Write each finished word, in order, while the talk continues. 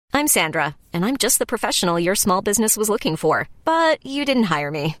I'm Sandra, and I'm just the professional your small business was looking for. But you didn't hire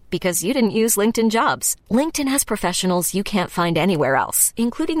me because you didn't use LinkedIn Jobs. LinkedIn has professionals you can't find anywhere else,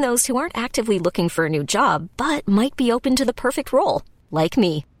 including those who aren't actively looking for a new job, but might be open to the perfect role, like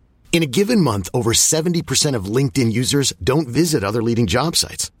me. In a given month, over 70% of LinkedIn users don't visit other leading job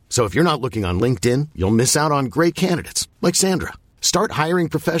sites. So if you're not looking on LinkedIn, you'll miss out on great candidates like Sandra. Start hiring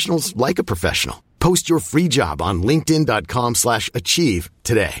professionals like a professional. Post your free job on linkedin.com/achieve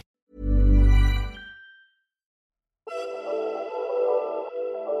today.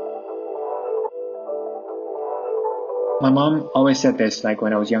 My mom always said this, like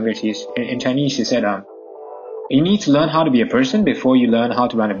when I was younger, in Chinese, she said, you need to learn how to be a person before you learn how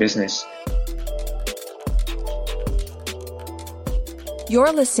to run a business.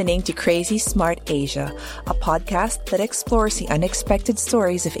 You're listening to Crazy Smart Asia, a podcast that explores the unexpected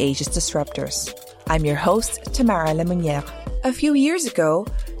stories of Asia's disruptors. I'm your host, Tamara Lemonnier. A few years ago,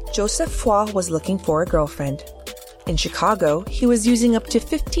 Joseph Foy was looking for a girlfriend. In Chicago, he was using up to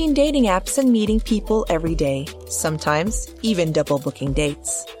 15 dating apps and meeting people every day, sometimes even double booking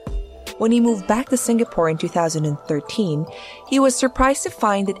dates. When he moved back to Singapore in 2013, he was surprised to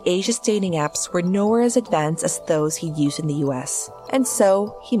find that Asia's dating apps were nowhere as advanced as those he'd used in the US, and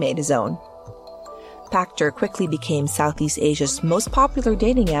so he made his own. Pactor quickly became Southeast Asia's most popular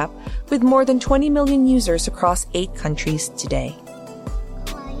dating app, with more than 20 million users across 8 countries today.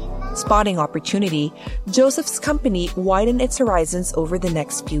 Spotting opportunity, Joseph's company widened its horizons over the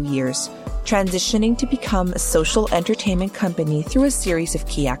next few years, transitioning to become a social entertainment company through a series of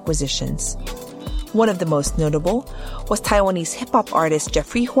key acquisitions. One of the most notable was Taiwanese hip-hop artist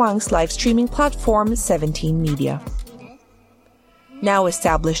Jeffrey Huang's live streaming platform, 17 Media. Now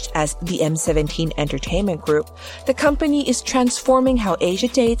established as the M17 Entertainment Group, the company is transforming how Asia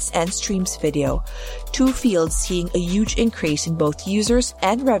dates and streams video, 2 fields seeing a huge increase in both users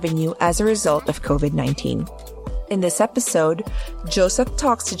and revenue as a result of COVID-19. In this episode, Joseph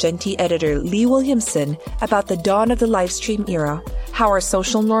talks to Genti editor Lee Williamson about the dawn of the livestream era, how our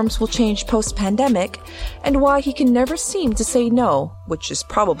social norms will change post-pandemic, and why he can never seem to say no, which is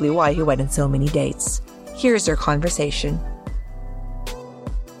probably why he went on so many dates. Here's their conversation.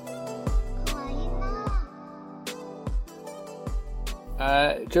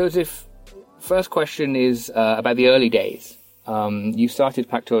 Joseph, first question is about the early days. You started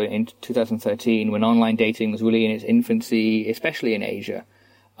Pactor in 2013 when online dating was really in its infancy, especially in Asia.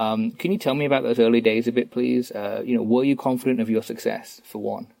 Can you tell me about those early days a bit, please? Were you confident of your success, for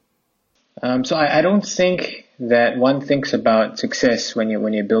one? So I don't think that one thinks about success when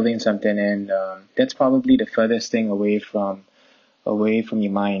you're building something, and that's probably the furthest thing away from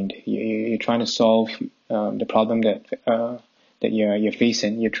your mind. You're trying to solve the problem that you're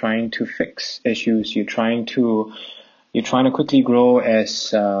facing. You're trying to fix issues. You're trying to quickly grow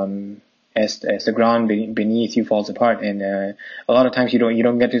as the ground beneath you falls apart, and a lot of times you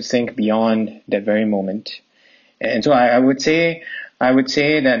don't get to think beyond that very moment. And so I would say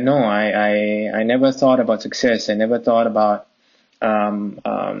that no, I never thought about success. I never thought about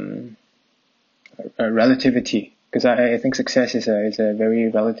relativity, because I think success is a very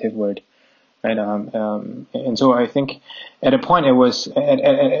relative word. Right. And so I think at a point it was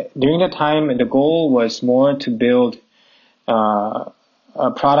during that time the goal was more to build a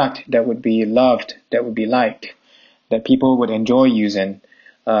product that would be loved, that would be liked, that people would enjoy using,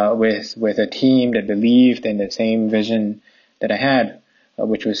 with a team that believed in the same vision that I had,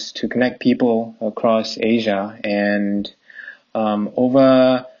 which was to connect people across Asia. And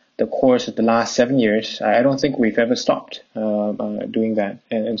over the course of the last 7 years, I don't think we've ever stopped doing that.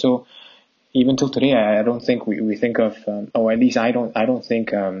 And so even till today, I don't think we think of, or at least I don't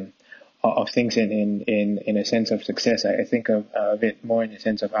think of things in a sense of success. I think of it more in the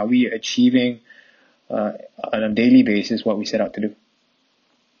sense of, are we achieving on a daily basis what we set out to do?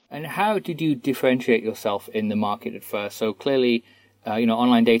 And how did you differentiate yourself in the market at first? So clearly,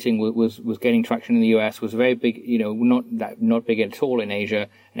 online dating was gaining traction in the US, was very big, not big at all in Asia.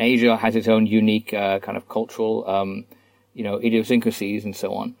 And Asia has its own unique kind of cultural, idiosyncrasies and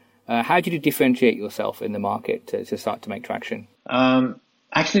so on. How did you differentiate yourself in the market to start to make traction?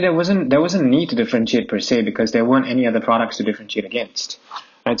 Actually, there wasn't a need to differentiate per se, because there weren't any other products to differentiate against.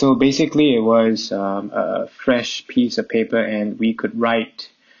 And so basically, it was a fresh piece of paper, and we could write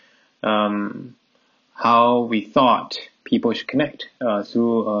how we thought people should connect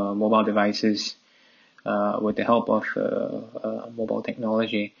through mobile devices with the help of mobile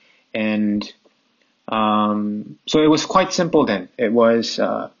technology. And so it was quite simple then. It was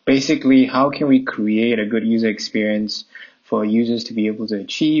basically, how can we create a good user experience for users to be able to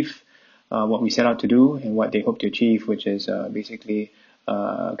achieve what we set out to do and what they hope to achieve, which is basically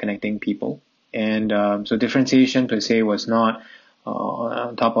connecting people. And so differentiation per se was not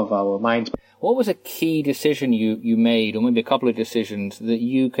on top of our minds. What was a key decision you made, or maybe a couple of decisions, that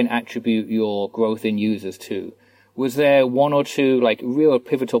you can attribute your growth in users to? Was there one or two like real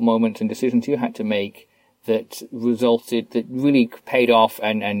pivotal moments and decisions you had to make that really paid off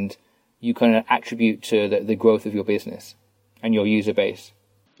and you kind of attribute to the growth of your business and your user base?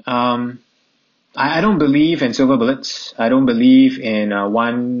 I don't believe in silver bullets. I don't believe in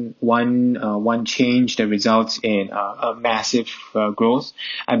one change that results in a massive growth.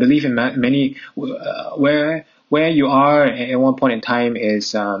 I believe in many where you are at one point in time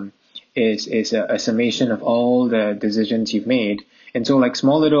is a summation of all the decisions you've made. And so like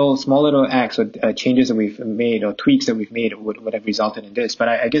small little acts or changes that we've made or tweaks that we've made would have resulted in this. But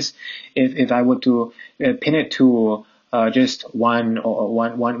I guess if I were to pin it to just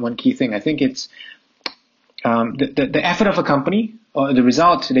one key thing, I think it's the effort of a company, or the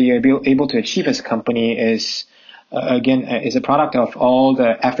result that you're able to achieve as a company is a product of all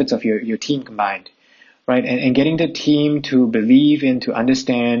the efforts of your team combined, right? And getting the team to believe in, to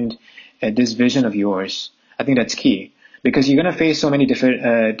understand this vision of yours, I think that's key, because you're going to face so many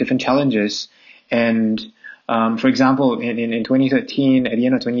different challenges. And for example, in 2013, at the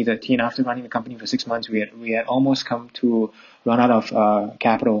end of 2013, after running the company for 6 months, we had almost come to run out of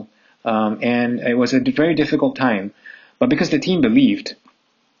capital, and it was a very difficult time. But because the team believed,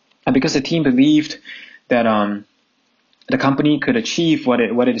 that the company could achieve what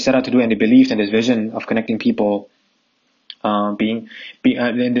it set out to do, and they believed in this vision of connecting people, and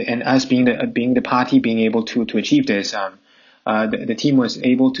us being the party being able to achieve this. The team was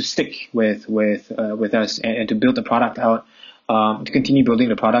able to stick with us and to build the product out, to continue building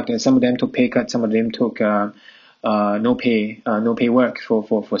the product. And some of them took pay cuts, some of them took no pay work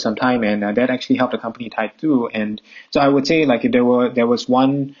for some time, and that actually helped the company tide through. And so I would say, like, if there were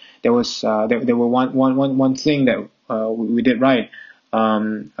one thing that we did right,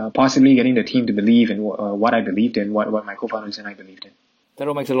 possibly getting the team to believe in what I believed in, what my co-founders and I believed in. That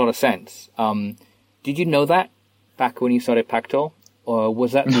all makes a lot of sense. Did you know that back when you started Pactol, or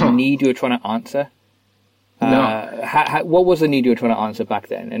was that the need you were trying to answer? No. What was the need you were trying to answer back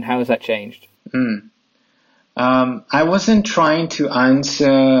then, and how has that changed? I wasn't trying to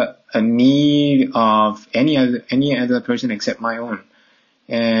answer a need of any other person except my own.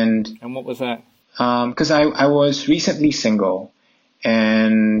 And what was that? Because I was recently single,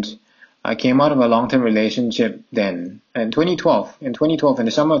 and I came out of a long-term relationship then. In 2012, in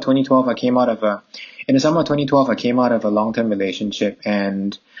the summer of 2012, I came out of a long-term relationship,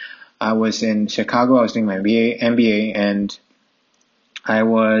 and I was in Chicago. I was doing my MBA, and I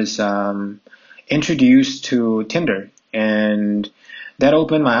was introduced to Tinder, and that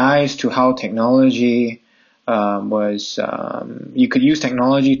opened my eyes to how technology was. You could use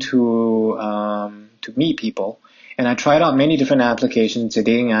technology to meet people. And I tried out many different applications,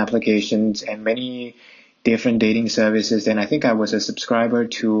 dating applications, and many different dating services. And I think I was a subscriber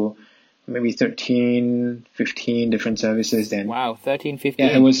to maybe 13, 15 different services then. Wow, 13, 15.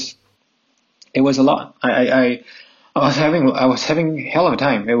 Yeah, it was a lot. I was having hell of a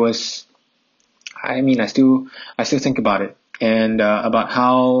time. It was, I still think about it, and about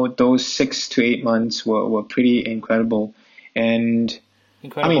how those 6 to 8 months were pretty incredible. And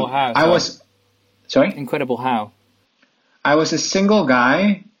incredible how? Sorry? Incredible how? I was a single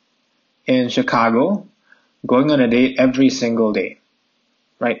guy in Chicago going on a date every single day,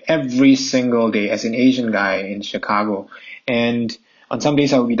 right? Every single day, as an Asian guy in Chicago. And on some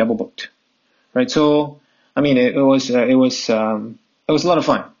days I would be double booked, right? So, it was a lot of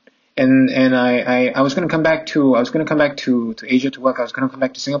fun. And I was going to come back to Asia to work. I was going to come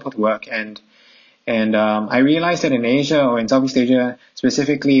back to Singapore to work. And I realized that in Asia, or in Southeast Asia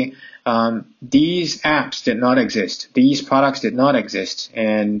specifically, these apps did not exist. These products did not exist.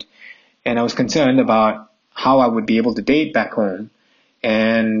 And I was concerned about how I would be able to date back home.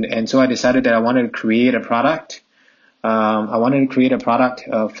 And so I decided that I wanted to create a product. I wanted to create a product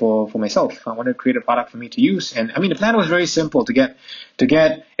for myself. I wanted to create a product for me to use. And the plan was very simple: to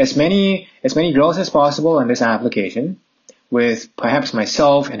get as many girls as possible on this application, with perhaps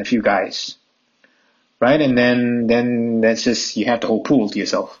myself and a few guys. Right, and then that's just, you have the whole pool to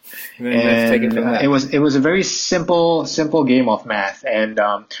yourself. And it was a very simple game of math. And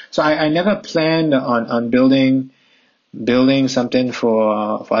so I never planned on building something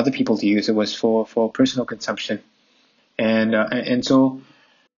for other people to use. It was for personal consumption. And so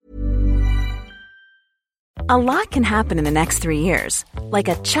a lot can happen in the next 3 years. Like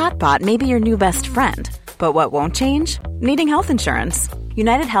a chatbot may be your new best friend. But what won't change? Needing health insurance.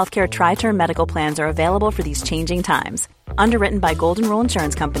 United Healthcare Tri-Term Medical Plans are available for these changing times. Underwritten by Golden Rule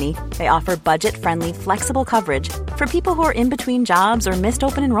Insurance Company, they offer budget-friendly, flexible coverage for people who are in between jobs or missed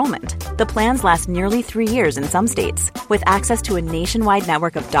open enrollment. The plans last nearly 3 years in some states, with access to a nationwide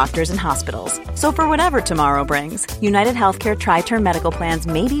network of doctors and hospitals. So for whatever tomorrow brings, United Healthcare Tri-Term Medical Plans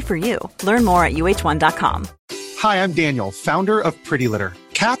may be for you. Learn more at uh1.com. Hi, I'm Daniel, founder of Pretty Litter.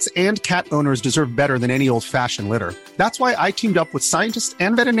 Cats and cat owners deserve better than any old-fashioned litter. That's why I teamed up with scientists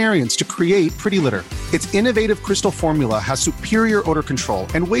and veterinarians to create Pretty Litter. Its innovative crystal formula has superior odor control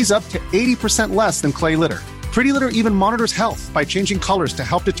and weighs up to 80% less than clay litter. Pretty Litter even monitors health by changing colors to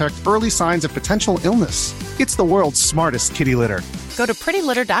help detect early signs of potential illness. It's the world's smartest kitty litter. Go to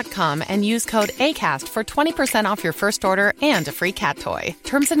prettylitter.com and use code ACAST for 20% off your first order and a free cat toy.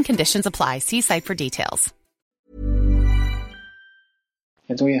 Terms and conditions apply. See site for details.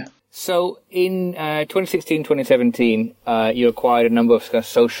 And so, yeah. So in 2016, 2017, you acquired a number of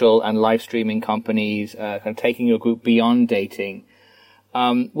social and live streaming companies, kind of taking your group beyond dating.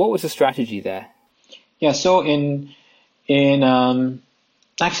 What was the strategy there? Yeah, so in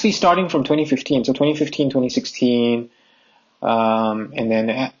actually starting from 2015, so 2015, 2016, and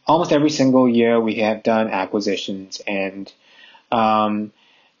then almost every single year we have done acquisitions, and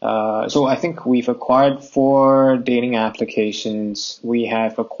so I think we've acquired 4 dating applications. We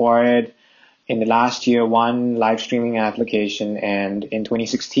have acquired in the last year 1 live streaming application, and in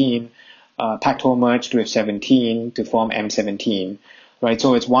 2016, Pactol merged with 17 to form M17. Right,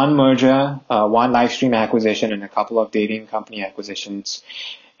 so it's 1 merger, 1 live stream acquisition, and a couple of dating company acquisitions.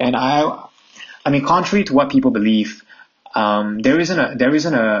 And I mean, contrary to what people believe, there isn't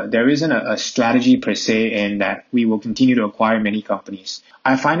a strategy per se in that we will continue to acquire many companies.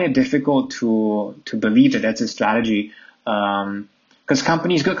 I find it difficult to believe that that's a strategy, because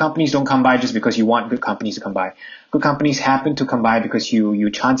good companies don't come by just because you want good companies to come by. Good companies happen to come by because you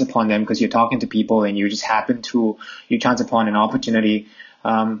chance upon them, because you're talking to people and you chance upon an opportunity.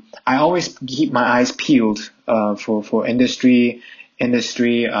 I always keep my eyes peeled for industry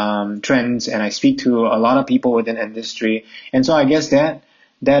trends, and I speak to a lot of people within industry. And so I guess that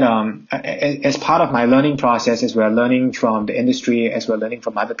as part of my learning process, as we're learning from the industry, as we're learning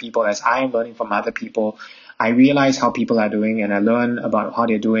from other people, as I am learning from other people, I realize how people are doing, and I learn about how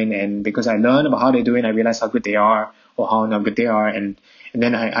they're doing. And because I learn about how they're doing, I realize how good they are or how not good they are. And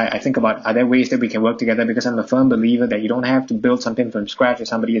then I think about, are there ways that we can work together? Because I'm a firm believer that you don't have to build something from scratch if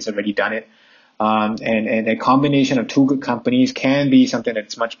somebody has already done it. And a combination of 2 good companies can be something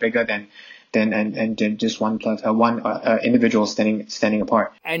that's much bigger than just one individual standing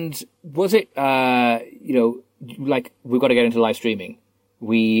apart. And was it, like, we've got to get into live streaming.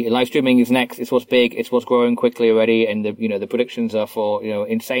 Live streaming is next. It's what's big. It's what's growing quickly already. And the predictions are for,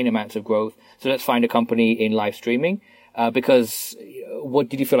 insane amounts of growth. So let's find a company in live streaming. Because what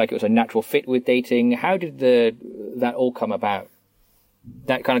did you feel like it was a natural fit with dating? How did that all come about?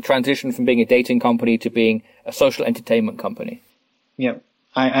 That kind of transition from being a dating company to being a social entertainment company. Yeah.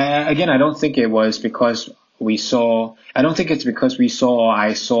 I don't think it was because I saw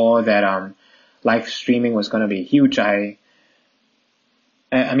that, live streaming was going to be huge. I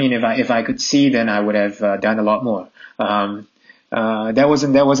mean, if I could see, then I would have done a lot more. That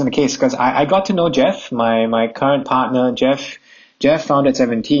wasn't the case, because I got to know Jeff, my current partner. Jeff founded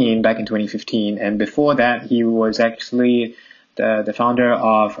 17 back in 2015, and before that he was actually the founder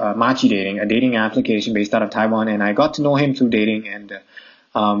of Machi Dating, a dating application based out of Taiwan. And I got to know him through dating, and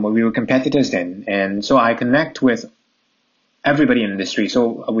we were competitors then, and so I connect with everybody in the industry.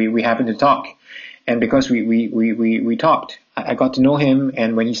 So we happened to talk, and because we talked, I got to know him.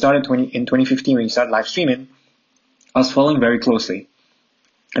 And when he started in 2015, when he started live streaming, I was following very closely.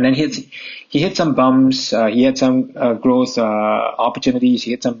 And then he hit some bumps. He had some growth opportunities.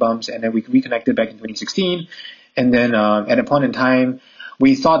 He hit some bumps, and then we reconnected back in 2016. And then at a point in time,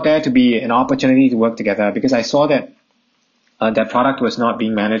 we thought there to be an opportunity to work together, because I saw that that product was not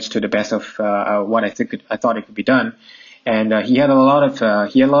being managed to the best of what I thought it could be done. And he had a lot of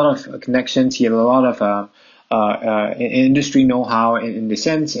connections. He had a lot of industry know-how in the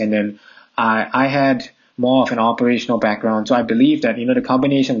sense. And then I had more of an operational background. So I believe that, the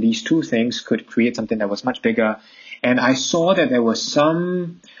combination of these 2 things could create something that was much bigger. And I saw that there was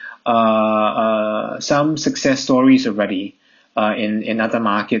some success stories already in other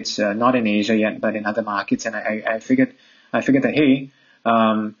markets, not in Asia yet, but in other markets. And I figured that, hey,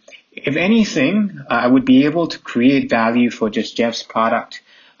 if anything, I would be able to create value for just Jeff's product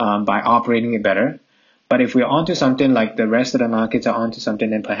by operating it better. But if we're onto something like the rest of the markets are onto something,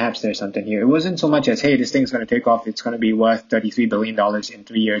 then perhaps there's something here. It wasn't so much as, hey, this thing's going to take off. It's going to be worth $33 billion in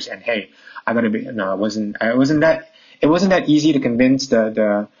 3 years. And hey, it wasn't that easy to convince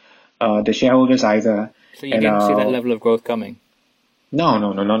the shareholders either. So you didn't see that level of growth coming? No,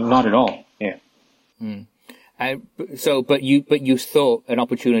 not at all. Yeah. But you thought an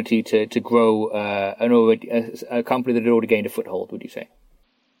opportunity to grow a company that had already gained a foothold, would you say?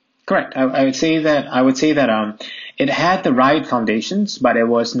 Correct. I would say that it had the right foundations, but it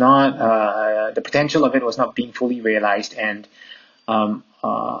was not the potential of it was not being fully realized. And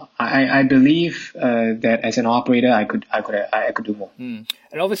I believe that as an operator, I could do more. And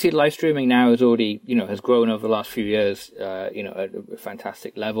obviously, live streaming now is already has grown over the last few years, at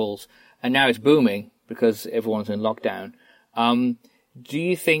fantastic levels, and now it's booming because everyone's in lockdown. Do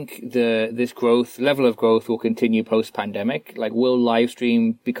you think this level of growth will continue post-pandemic? Like, will live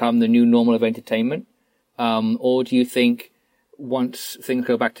stream become the new normal of entertainment? Or do you think once things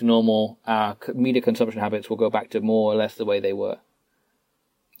go back to normal, media consumption habits will go back to more or less the way they were?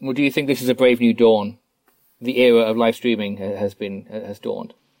 Or do you think this is a brave new dawn? The era of live streaming has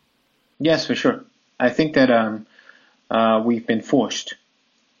dawned? Yes, for sure. I think that we've been forced,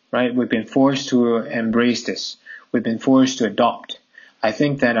 right? We've been forced to embrace this. We've been forced to adopt. I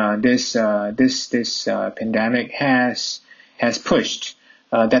think that this pandemic has pushed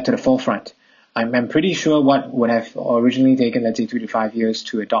that to the forefront. I'm pretty sure what would have originally taken, let's say, 3 to 5 years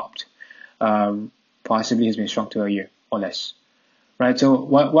to adopt, possibly has been shrunk to a year or less, right? So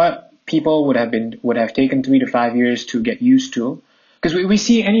what people would have taken 3 to 5 years to get used to, because we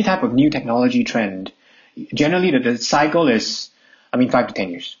see any type of new technology trend, generally the cycle is, 5 to 10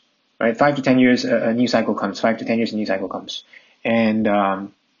 years, right? 5 to 10 years a new cycle comes. 5 to 10 years a new cycle comes, and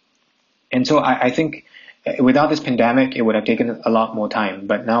so I think without this pandemic, it would have taken a lot more time.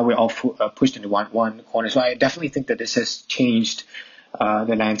 But now we're all pushed into one corner. So I definitely think that this has changed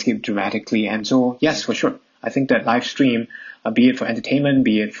the landscape dramatically. And so, yes, for sure, I think that live stream, be it for entertainment,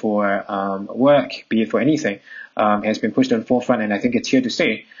 be it for work, be it for anything, has been pushed to the forefront, and I think it's here to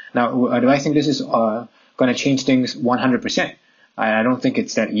stay. Now, do I think this is going to change things 100%? I don't think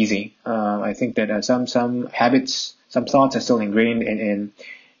it's that easy. I think that some habits, some thoughts are still ingrained in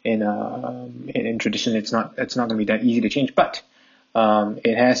tradition. It's not going to be that easy to change, but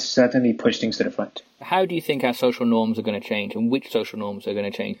it has certainly pushed things to the front. How do you think our social norms are going to change, and which social norms are going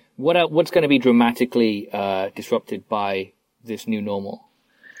to change? What's going to be dramatically disrupted by this new normal?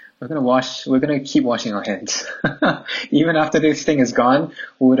 We're going to keep washing our hands. Even after this thing is gone,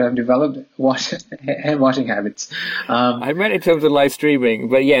 we would have developed hand washing habits. I meant in terms of live streaming,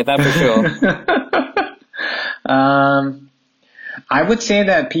 but yeah, that for sure. I would say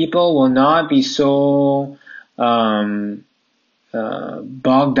that people will not be so bogged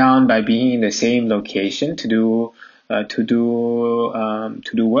down by being in the same location to do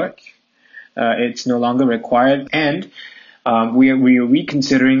work. It's no longer required, and we are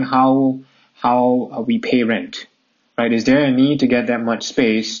reconsidering how we pay rent. Right? Is there a need to get that much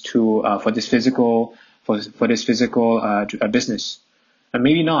space for this physical business?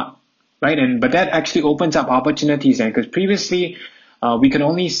 Maybe not. Right, but that actually opens up opportunities, and because previously we could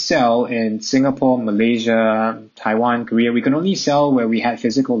only sell in Singapore, Malaysia, Taiwan, Korea. We could only sell where we had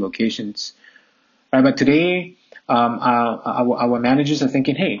physical locations. Right, but today our managers are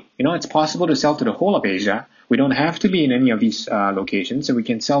thinking, hey, it's possible to sell to the whole of Asia. We don't have to be in any of these locations, so we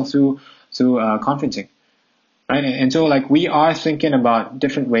can sell through conferencing. Right, and so we are thinking about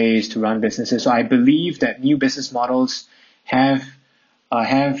different ways to run businesses. So I believe that new business models have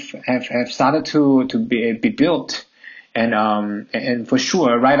started to be built, and for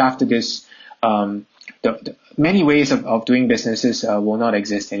sure, right after this, the many ways of doing businesses will not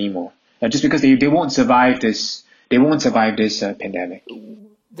exist anymore, just because they won't survive this. They won't survive this pandemic.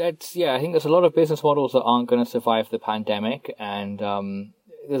 I think there's a lot of business models that aren't going to survive the pandemic, and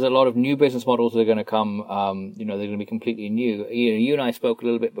there's a lot of new business models that are going to come. They're going to be completely new. You and I spoke a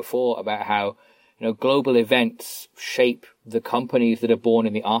little bit before about how global events shape the companies that are born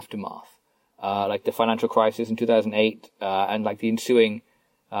in the aftermath, like the financial crisis in 2008, and the ensuing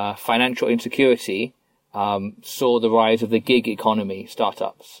financial insecurity saw the rise of the gig economy,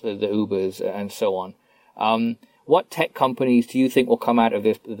 startups, the Ubers, and so on. What tech companies do you think will come out of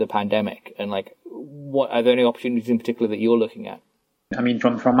the pandemic, and what are there any opportunities in particular that you're looking at?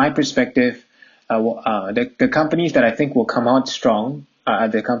 From my perspective, the companies that I think will come out strong are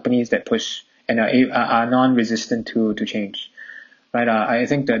the companies that push and are non-resistant to change, right? I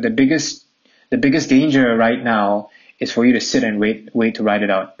think that the biggest danger right now is for you to sit and wait to ride it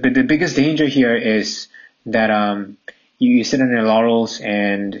out. The biggest danger here is that you sit on your laurels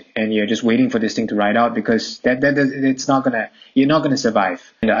and you're just waiting for this thing to ride out, because you're not gonna survive.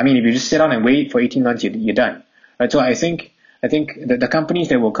 If you just sit down and wait for 18 months, you're done, right? So I think I think the companies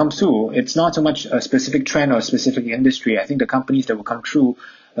that will come through, it's not so much a specific trend or a specific industry. I think the companies that will come through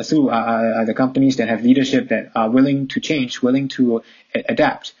are the companies that have leadership that are willing to change, willing to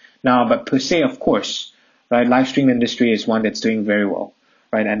adapt. Now, but per se, of course, right, live stream industry is one that's doing very well,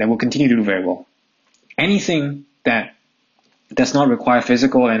 right, and that will continue to do very well. Anything that does not require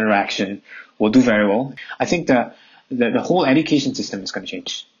physical interaction will do very well. I think the whole education system is going to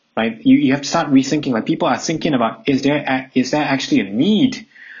change, right? You have to start rethinking. Like, people are thinking about, is there actually a need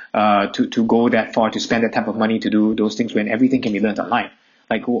to go that far, to spend that type of money to do those things when everything can be learned online?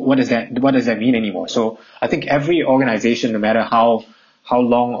 Like, what does that mean anymore? So I think every organization, no matter how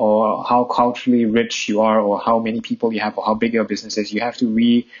long or how culturally rich you are, or how many people you have, or how big your business is, you have to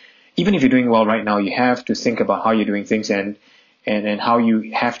even if you're doing well right now, you have to think about how you're doing things and how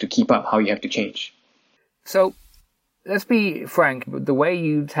you have to keep up, how you have to change. So let's be frank, the way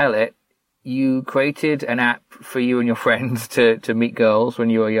you tell it, you created an app for you and your friends to meet girls when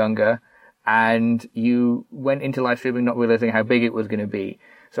you were younger, and you went into live streaming not realizing how big it was going to be.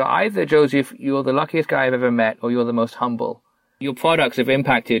 So either, Joseph, you're the luckiest guy I've ever met, or you're the most humble. Your products have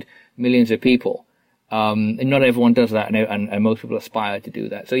impacted millions of people. And not everyone does that, and most people aspire to do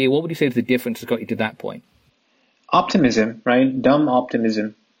that. So yeah, what would you say is the difference that got you to that point? Optimism, right? Dumb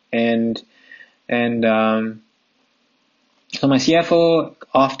optimism. And so my CFO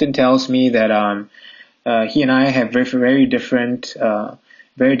often tells me that he and I have very different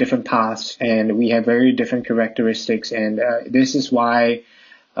paths, and we have very different characteristics, and this is why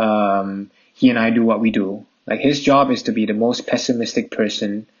he and I do what we do. Like, his job is to be the most pessimistic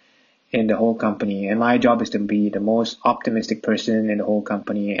person in the whole company, and my job is to be the most optimistic person in the whole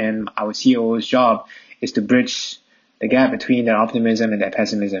company, and our CEO's job is to bridge the gap between that optimism and that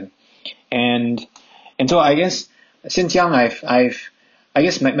pessimism. And so I guess since young, I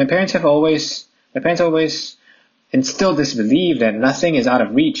guess my parents always instilled this belief that nothing is out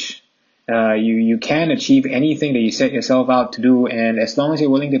of reach. You can achieve anything that you set yourself out to do, and as long as you're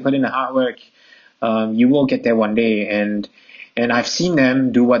willing to put in the hard work, you will get there one day. And I've seen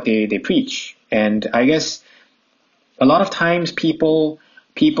them do what they preach. And I guess a lot of times people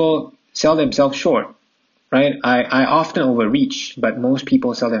sell themselves short, right? I often overreach, but most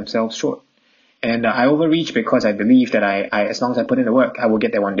people sell themselves short. And I overreach because I believe that I as long as I put in the work, I will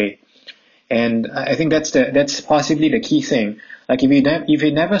get there one day. And I think that's possibly the key thing. Like, if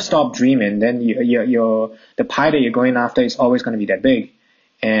you never stop dreaming, then the pie that you're going after is always going to be that big.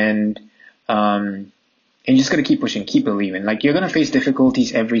 And you just got to keep pushing, keep believing. Like, you're going to face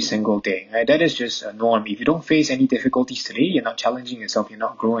difficulties every single day, right? That is just a norm. If you don't face any difficulties today, you're not challenging yourself, you're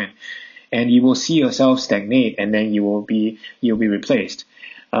not growing, and you will see yourself stagnate, and then you'll be replaced.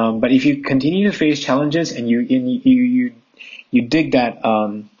 But if you continue to face challenges and you dig that,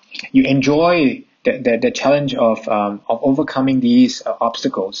 you enjoy the challenge of overcoming these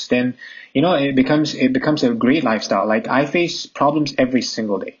obstacles, then it becomes a great lifestyle. Like, I face problems every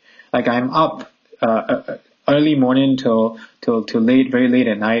single day. Like, I'm up early morning till very late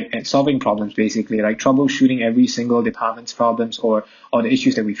at night and solving problems, basically, like troubleshooting every single department's problems or the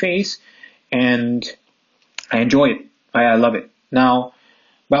issues that we face, and I enjoy it. I love it. Now,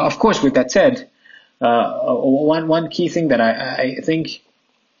 but of course, with that said, one key thing that I think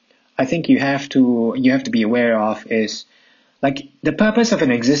you have to be aware of is, like, the purpose of an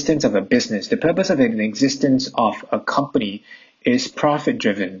existence of a business, the purpose of an existence of a company is profit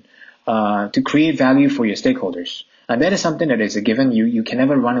driven, to create value for your stakeholders. And that is something that is a given. You can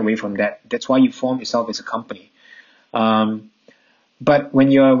never run away from that. That's why you form yourself as a company. But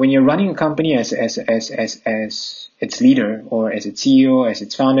when you're running a company as its leader, or as its CEO, as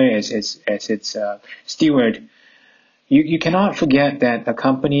its founder, as its steward, you cannot forget that a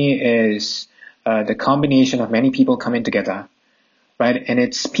company is the combination of many people coming together, right? And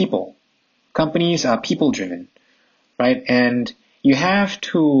it's people. Companies are people driven, right? And you have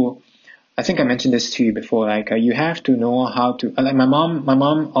to, I think I mentioned this to you before, like, you have to know how to, like, my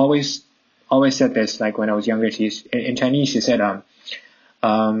mom always said this, like, when I was younger, in Chinese, she said,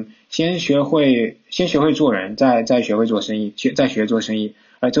 先学会做人，再学会做生意，再学做生意.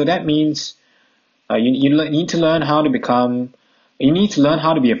 Right? So that means you need to learn how to be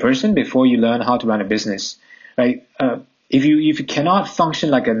a person before you learn how to run a business. Right? If you cannot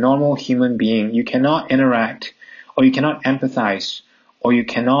function like a normal human being, you cannot interact, or you cannot empathize, or you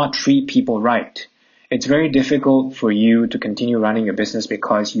cannot treat people right, it's very difficult for you to continue running your business,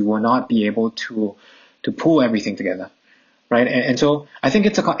 because you will not be able to pull everything together. Right, and so I think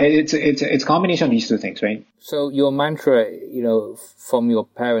it's a combination of these two things, right? So your mantra, from your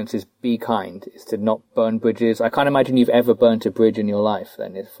parents is be kind, is to not burn bridges. I can't imagine you've ever burnt a bridge in your life,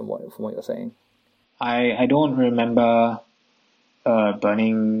 then, from what you're saying. I don't remember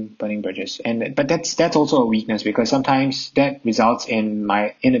burning bridges. But that's also a weakness, because sometimes that results in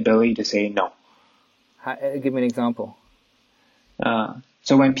my inability to say no. Give me an example.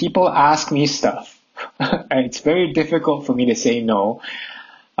 So when people ask me stuff, it's very difficult for me to say no,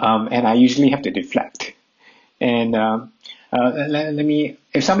 and I usually have to deflect. And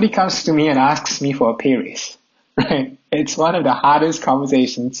if somebody comes to me and asks me for a pay raise, right, it's one of the hardest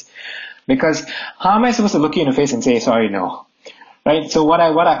conversations, because how am I supposed to look you in the face and say sorry, no, right? So what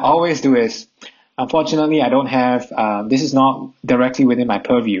I always do is, unfortunately, I don't have this is not directly within my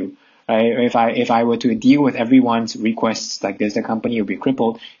purview. Right? If I were to deal with everyone's requests like this, the company would be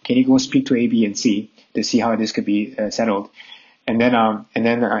crippled. Can you go speak to A, B, and C to see how this could be settled? And then A,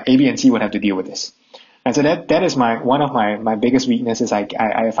 B, and C would have to deal with this. And so that is one of my biggest weaknesses.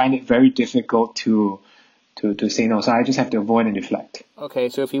 I find it very difficult to say no. So I just have to avoid and deflect. Okay,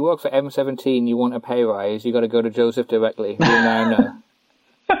 so if you work for M17, you want a pay rise, you got to go to Joseph directly. No.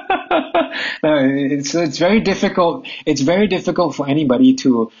 No, it's very difficult. It's very difficult for anybody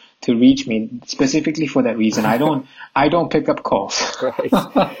to reach me, specifically for that reason. I don't pick up calls. Right.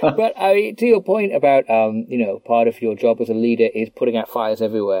 But to your point about part of your job as a leader is putting out fires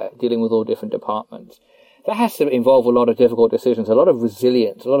everywhere, dealing with all different departments. That has to involve a lot of difficult decisions, a lot of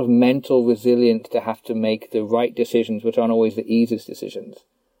resilience, a lot of mental resilience to have to make the right decisions, which aren't always the easiest decisions.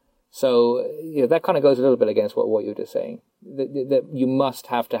 So that kind of goes a little bit against what you were just saying. That you must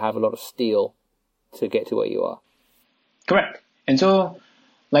have to have a lot of steel to get to where you are. Correct. And so,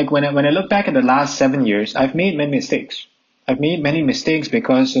 like when I look back at the last 7 years, I've made many mistakes. I've made many mistakes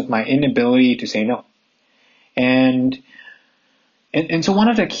because of my inability to say no. And so one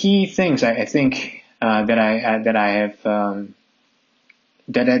of the key things I think that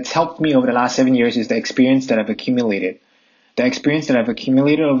has helped me over the last 7 years is the experience that I've accumulated. The experience that I've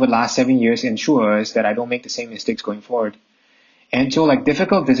accumulated over the last 7 years ensures that I don't make the same mistakes going forward. And so like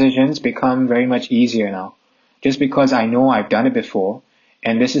difficult decisions become very much easier now, just because I know I've done it before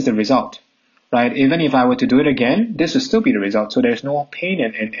and this is the result, right? Even if I were to do it again, this would still be the result. So there's no pain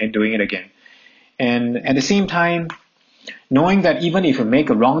in doing it again. And at the same time, knowing that even if you make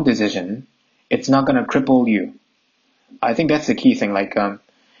a wrong decision, it's not going to cripple you. I think that's the key thing. Like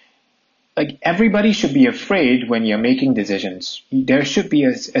everybody should be afraid when you're making decisions. There should be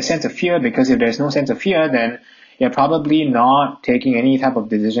a sense of fear, because if there's no sense of fear, then you're probably not taking any type of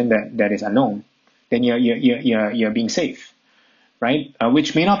decision that is unknown. Then you're being safe, right?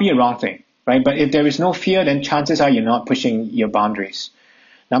 Which may not be a wrong thing, right? But if there is no fear, then chances are you're not pushing your boundaries.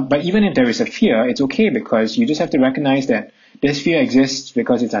 Now, but even if there is a fear, it's okay, because you just have to recognize that this fear exists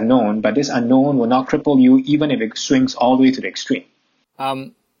because it's unknown, but this unknown will not cripple you even if it swings all the way to the extreme.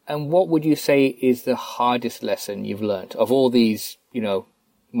 And what would you say is the hardest lesson you've learned of all these,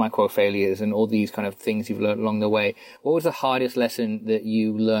 micro failures and all these kind of things you've learned along the way? What was the hardest lesson that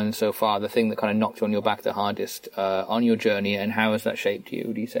you learned so far? The thing that kind of knocked you on your back the hardest on your journey, and how has that shaped you?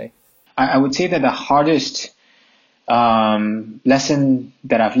 Would you say? I would say that the hardest lesson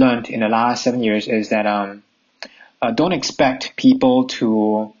that I've learned in the last 7 years is that don't expect people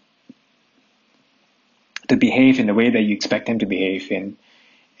to behave in the way that you expect them to behave in.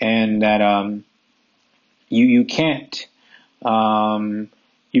 And that you can't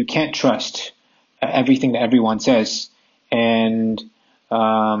trust everything that everyone says, and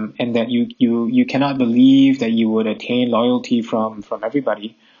that you cannot believe that you would attain loyalty from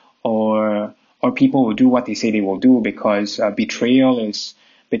everybody, or people will do what they say they will do, because betrayal is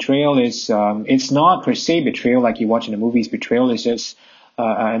it's not per se betrayal like you watch in the movies. Betrayal is just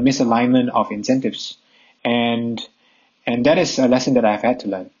a misalignment of incentives, and that is a lesson that I've had to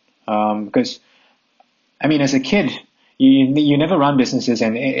learn. Because, as a kid, you never run businesses,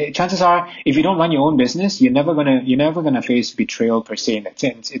 and chances are, if you don't run your own business, you're never gonna face betrayal per se in that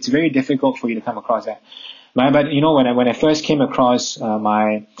sense. It's very difficult for you to come across that. But when I first came across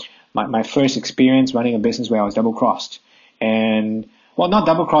my first experience running a business where I was double crossed, and well, not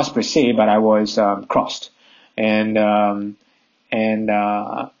double crossed per se, but I was crossed, and I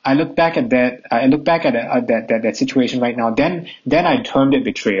look back at that. I look back at that situation right now. Then I termed it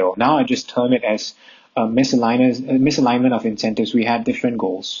betrayal. Now I just term it as a misalignment of incentives. We had different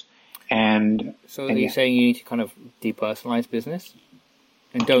goals, and so are you saying you need to kind of depersonalize business,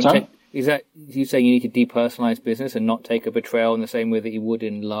 and don't take? Is that you saying you need to depersonalize business and not take a betrayal in the same way that you would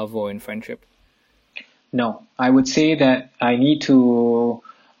in love or in friendship? No, I would say that I need to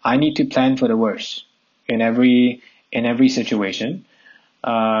plan for the worst in every situation.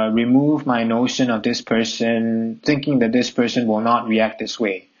 Remove my notion of this person, thinking that this person will not react this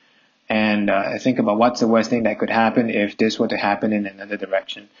way, and think about what's the worst thing that could happen if this were to happen in another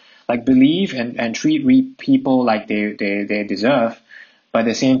direction. Like, believe and treat people like they deserve, but at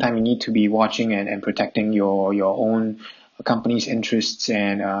the same time you need to be watching and protecting your own company's interests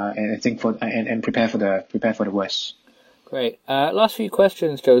and think for and prepare for the worst. Great. Last few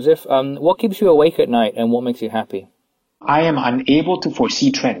questions, Joseph. What keeps you awake at night, and what makes you happy? I am unable to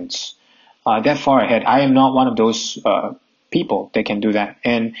foresee trends that far ahead. I am not one of those people that can do that,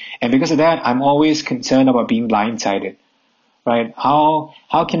 and because of that, I'm always concerned about being blindsided. Right? How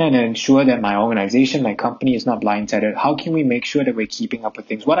can I ensure that my organization, my company is not blindsided? How can we make sure that we're keeping up with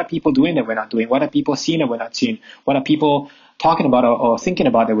things? What are people doing that we're not doing? What are people seeing that we're not seeing? What are people talking about or thinking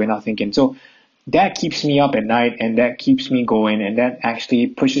about that we're not thinking? So that keeps me up at night, and that keeps me going, and that actually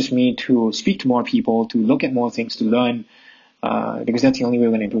pushes me to speak to more people, to look at more things, to learn, because that's the only way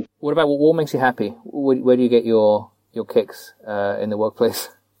we're going to improve. What about what makes you happy? Where do you get your kicks in the workplace?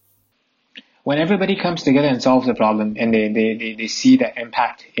 When everybody comes together and solves a problem, and they see the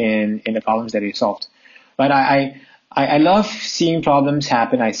impact in the problems that they solved. But I love seeing problems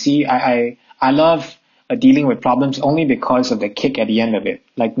happen. I love dealing with problems only because of the kick at the end of it.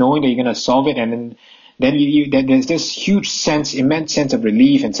 Like knowing that you're going to solve it, and then there's this immense sense of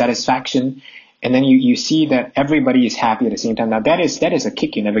relief and satisfaction, and then you see that everybody is happy at the same time. Now that is a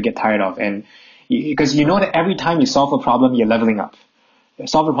kick you never get tired of, and because you know that every time you solve a problem, you're leveling up.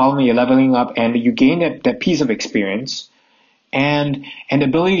 Solve a problem, you're leveling up, and you gain that piece of experience and the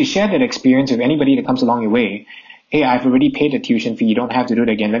ability to share that experience with anybody that comes along your way. Hey, I've already paid the tuition fee. You don't have to do it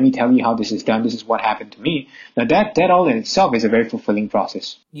again. Let me tell you how this is done. This is what happened to me. Now that all in itself is a very fulfilling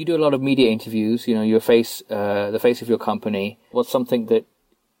process. You do a lot of media interviews. You know, the face of your company. What's something that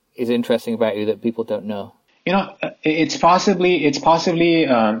is interesting about you that people don't know? You know, it's possibly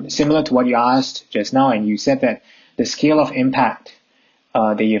similar to what you asked just now, and you said that the scale of impact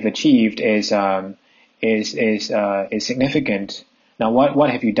that you've achieved is significant. Now, what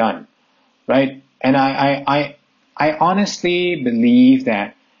have you done, right? And I honestly believe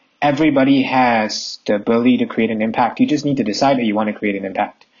that everybody has the ability to create an impact. You just need to decide that you want to create an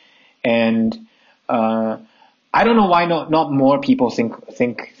impact. And I don't know why not more people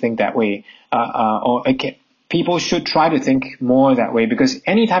think that way, people should try to think more that way, because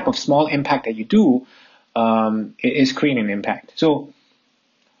any type of small impact that you do is creating an impact. So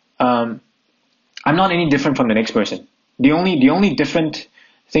I'm not any different from the next person. The only different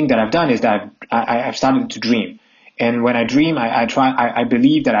thing that I've done is that I've started to dream, and when I dream, I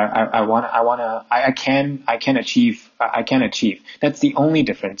believe that I can achieve. That's the only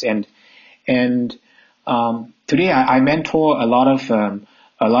difference. And today I mentor a lot of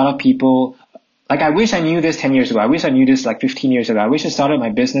people. Like, I wish I knew this 10 years ago. I wish I knew this like 15 years ago. I wish I started my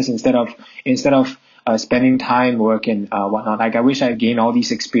business instead of spending time work and whatnot. Like, I wish I gained all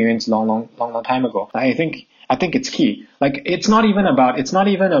these experience long time ago. I think it's key. Like, it's not even about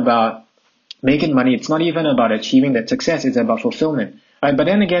making money. It's not even about achieving that success. It's about fulfillment, right? But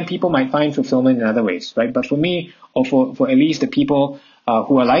then again, people might find fulfillment in other ways, right? But for me, or for at least the people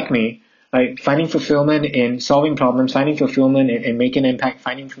who are like me, right, finding fulfillment in solving problems, finding fulfillment in making impact,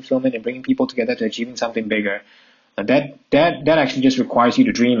 finding fulfillment in bringing people together to achieving something bigger. That actually just requires you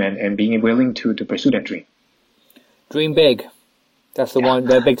to dream and being willing to pursue that dream. Dream big. That's the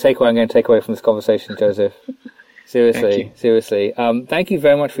big takeaway I'm going to take away from this conversation, Joseph. Seriously. Thank you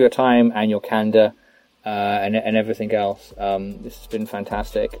very much for your time and your candor and everything else. This has been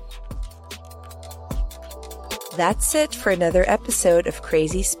fantastic. That's it for another episode of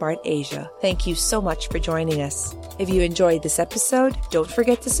Crazy Smart Asia. Thank you so much for joining us. If you enjoyed this episode, don't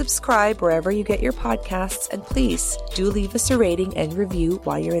forget to subscribe wherever you get your podcasts, and please do leave us a rating and review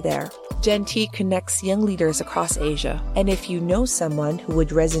while you're there. Gen T connects young leaders across Asia, and if you know someone who would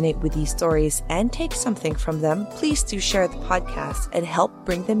resonate with these stories and take something from them, please do share the podcast and help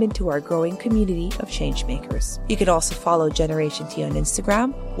bring them into our growing community of changemakers. You can also follow Generation T on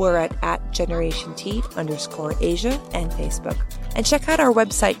Instagram. We're at GenerationT_Asia and Facebook. And check out our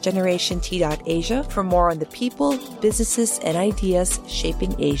website, GenerationT.Asia, for more on the people, businesses, and ideas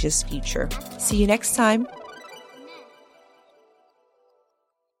shaping Asia's future. See you next time.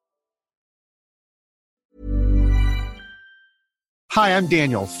 Hi, I'm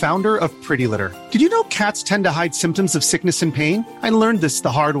Daniel, founder of Pretty Litter. Did you know cats tend to hide symptoms of sickness and pain? I learned this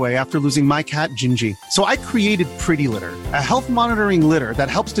the hard way after losing my cat, Gingy. So I created Pretty Litter, a health monitoring litter that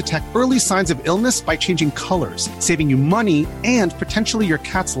helps detect early signs of illness by changing colors, saving you money and potentially your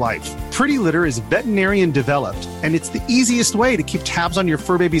cat's life. Pretty Litter is veterinarian developed, and it's the easiest way to keep tabs on your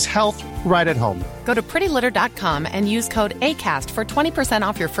fur baby's health right at home. Go to prettylitter.com and use code ACAST for 20%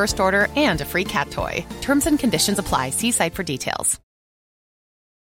 off your first order and a free cat toy. Terms and conditions apply. See site for details.